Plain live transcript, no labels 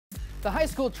The high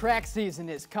school track season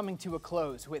is coming to a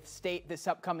close with state this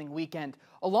upcoming weekend.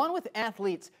 Along with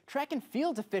athletes, track and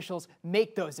field officials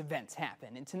make those events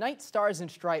happen. In tonight's Stars and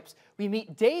Stripes, we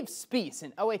meet Dave Spiess,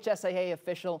 an OHSAA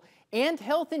official and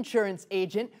health insurance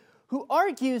agent, who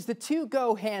argues the two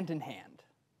go hand in hand.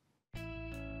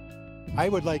 I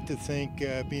would like to think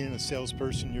being a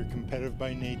salesperson, you're competitive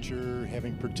by nature.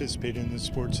 Having participated in the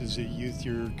sports as a youth,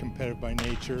 you're competitive by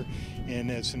nature. And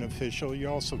as an official,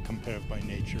 you're also competitive by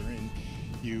nature. And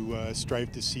you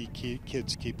strive to see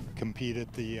kids compete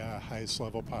at the highest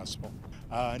level possible.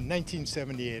 In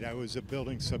 1978, I was a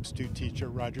building substitute teacher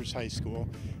at Rogers High School.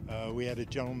 We had a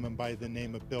gentleman by the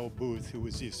name of Bill Booth, who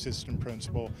was the assistant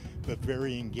principal, but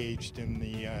very engaged in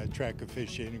the track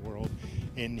officiating world.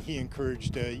 And he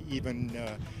encouraged even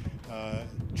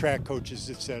track coaches,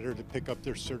 et cetera, to pick up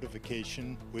their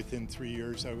certification. Within 3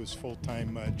 years, I was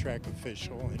full-time track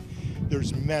official. And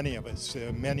there's many of us,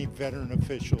 many veteran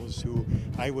officials who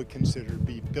I would consider to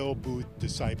be Bill Booth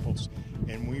disciples.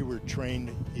 And we were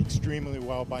trained extremely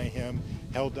well by him,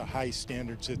 held to high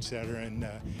standards, et cetera. And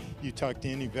you talk to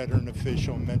any veteran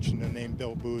official, mention the name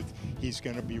Bill Booth, he's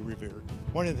going to be revered.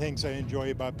 One of the things I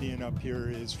enjoy about being up here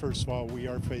is, first of all, we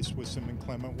are faced with some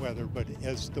inclement weather, but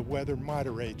as the weather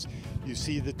moderates, you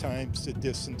see the times, the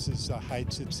distances, the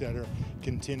heights, et cetera,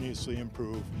 continuously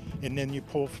improve. And then you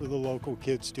pull for the local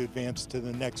kids to advance to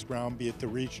the next round, be it the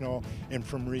regional, and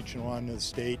from regional on to the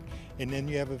state. And then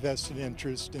you have a vested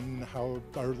interest in how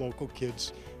our local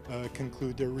kids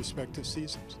conclude their respective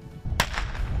seasons.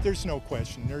 There's no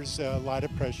question. There's a lot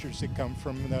of pressures that come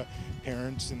from the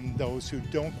parents and those who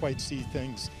don't quite see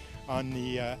things on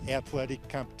the athletic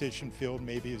competition field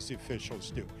maybe as the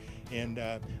officials do. And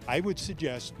I would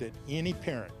suggest that any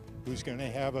parent who's going to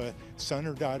have a son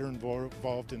or daughter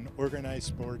involved in organized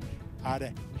sport ought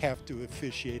to have to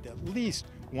officiate at least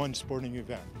one sporting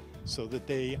event so that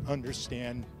they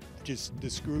understand just the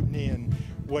scrutiny and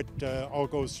what all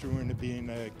goes through into being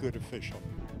a good official.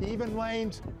 Even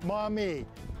lanes, mommy,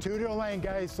 two-to lane,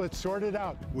 guys, let's sort it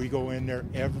out. We go in there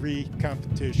every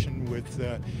competition with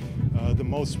the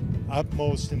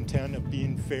utmost intent of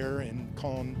being fair and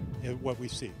calling what we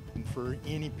see. And for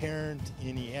any parent,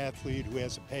 any athlete who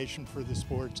has a passion for the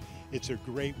sports, it's a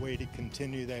great way to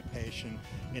continue that passion.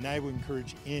 And I would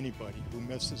encourage anybody who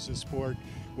misses a sport,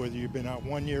 whether you've been out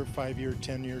 1 year, 5 years,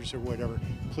 10 years, or whatever,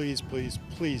 please, please,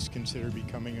 please consider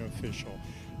becoming an official.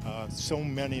 So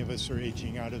many of us are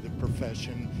aging out of the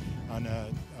profession on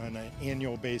an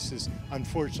annual basis.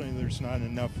 Unfortunately, there's not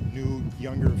enough new,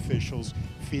 younger officials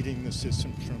feeding the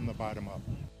system from the bottom up.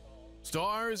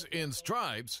 Stars in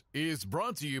Stripes is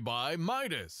brought to you by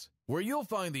Midas, where you'll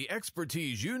find the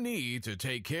expertise you need to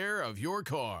take care of your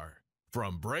car.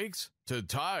 From brakes to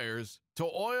tires to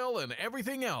oil and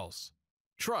everything else,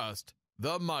 trust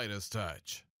the Midas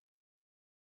touch.